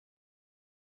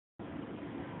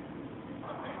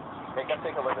Hey, come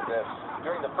take a look at this.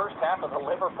 During the first half of the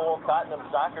Liverpool-Tottenham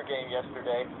soccer game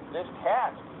yesterday, this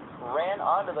cat ran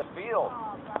onto the field.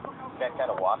 Cat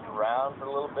kind of walked around for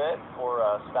a little bit before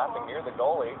stopping near the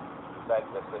goalie.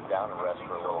 Decided to sit down and rest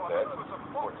for a little bit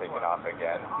before taking off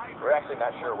again. We're actually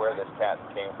not sure where this cat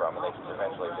came from, and they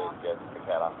eventually did get the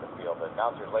cat off the field. The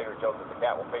announcers later joked that the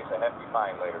cat will face a hefty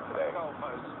fine later today.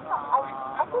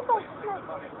 I think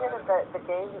I heard that the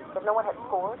game, that no one had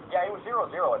scored. Yeah, it was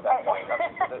 0-0 at that point.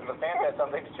 The fans had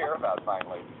something to cheer about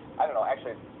finally. I don't know,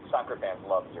 actually, soccer fans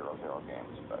love 0-0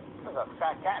 games, but It was a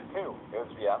fat cat, too. it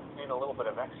was, yeah, Need a little bit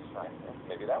of exercise.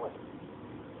 maybe that was it.